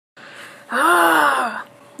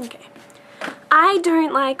Okay. I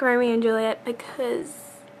don't like Romeo and Juliet because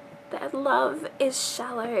their love is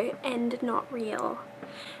shallow and not real.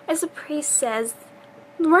 As the priest says,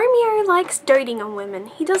 Romeo likes doting on women.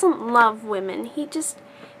 He doesn't love women. He just,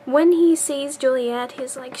 when he sees Juliet,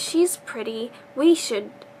 he's like, she's pretty. We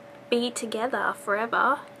should be together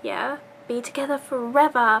forever. Yeah, be together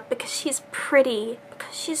forever because she's pretty.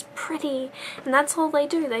 Because she's pretty. And that's all they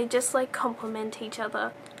do. They just like compliment each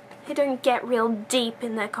other. They don't get real deep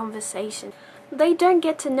in their conversation. They don't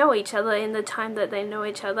get to know each other in the time that they know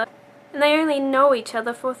each other. And they only know each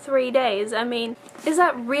other for 3 days. I mean, is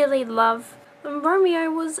that really love?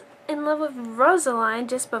 Romeo was in love with Rosaline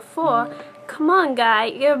just before. Come on, guy,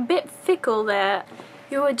 you're a bit fickle there.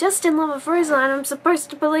 You were just in love with Rosaline. I'm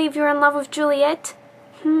supposed to believe you're in love with Juliet?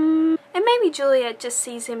 And maybe Juliet just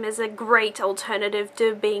sees him as a great alternative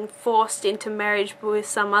to being forced into marriage with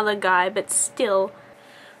some other guy, but still.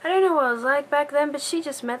 I don't know what it was like back then, but she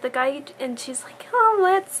just met the guy and she's like,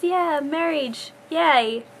 oh, yeah, marriage.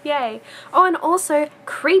 Yay, yay. Oh, and also,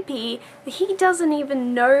 creepy, he doesn't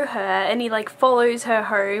even know her and he like follows her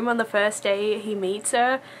home on the first day he meets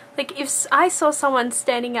her. Like, if I saw someone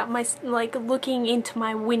standing at my, like, looking into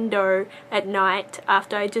my window at night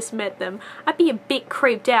after I just met them, I'd be a bit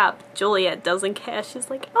creeped out. But Juliet doesn't care. She's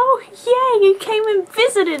like, oh, yeah, you came and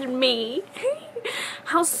visited me.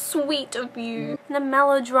 How sweet of you. And the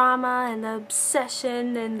melodrama and the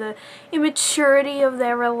obsession and the immaturity of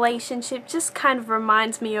their relationship just kind of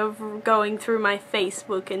reminds me of going through my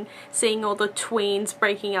Facebook and seeing all the tweens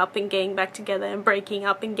breaking up and getting back together and breaking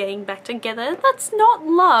up and getting back together. That's not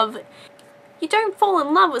love. You don't fall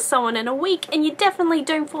in love with someone in a week, and you definitely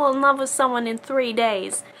don't fall in love with someone in 3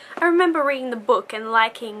 days. I remember reading the book and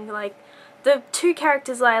liking, like, the 2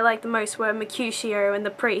 characters that I liked the most were Mercutio and the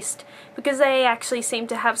priest, because they actually seem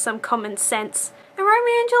to have some common sense. And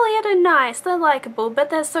Romeo and Juliet are nice, they're likeable, but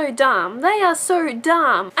they're so dumb. They are so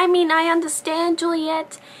dumb. I mean, I understand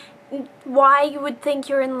Juliet, why you would think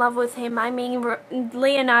you're in love with him. I mean,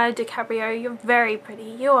 Leonardo DiCaprio, you're very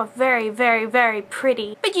pretty. You are very, very, very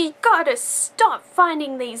pretty. But you gotta stop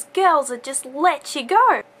finding these girls that just let you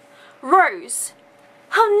go. Rose,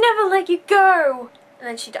 I'll never let you go. And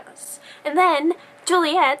then she does. And then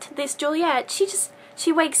Juliet, this Juliet,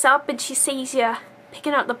 she wakes up and she sees you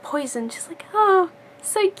picking up the poison. She's like, oh,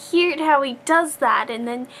 so cute how he does that. And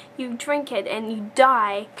then you drink it and you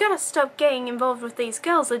die. You gotta stop getting involved with these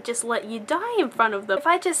girls that just let you die in front of them. If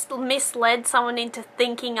I just misled someone into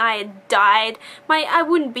thinking I had died, I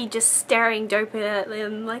wouldn't be just staring dopey at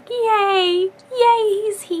them like, yay, yay,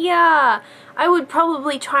 he's here. I would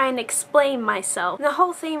probably try and explain myself. And the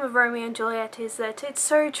whole theme of Romeo and Juliet is that it's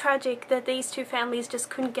so tragic that these 2 families just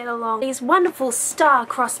couldn't get along. These wonderful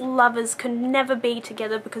star-crossed lovers could never be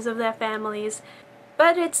together because of their families.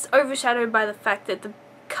 But it's overshadowed by the fact that the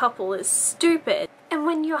couple is stupid. And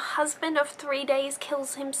when your husband of 3 days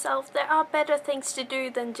kills himself, there are better things to do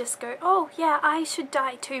than just go, oh yeah, I should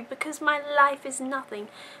die too because my life is nothing.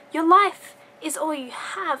 Your life is all you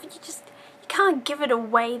have. You can't give it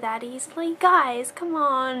away that easily. Guys, come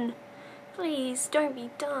on. Please, don't be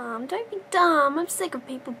dumb. Don't be dumb. I'm sick of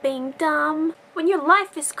people being dumb. When your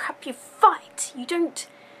life is crap, you fight. You don't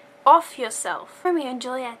off yourself. Romeo and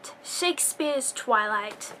Juliet. Shakespeare's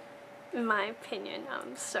Twilight. In my opinion,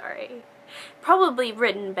 I'm sorry. Probably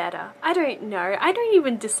written better. I don't know. I don't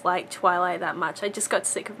even dislike Twilight that much. I just got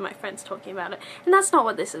sick of my friends talking about it. And that's not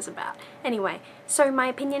what this is about. Anyway, so my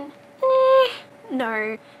opinion?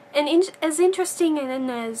 No. And as interesting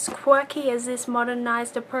and as quirky as this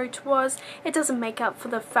modernized approach was, it doesn't make up for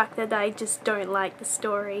the fact that I just don't like the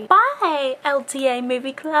story. Bye, LTA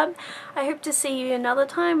Movie Club! I hope to see you another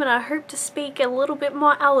time, and I hope to speak a little bit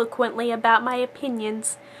more eloquently about my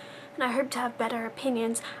opinions. And I hope to have better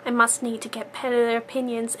opinions. I must need to get better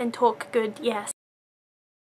opinions and talk good, yes.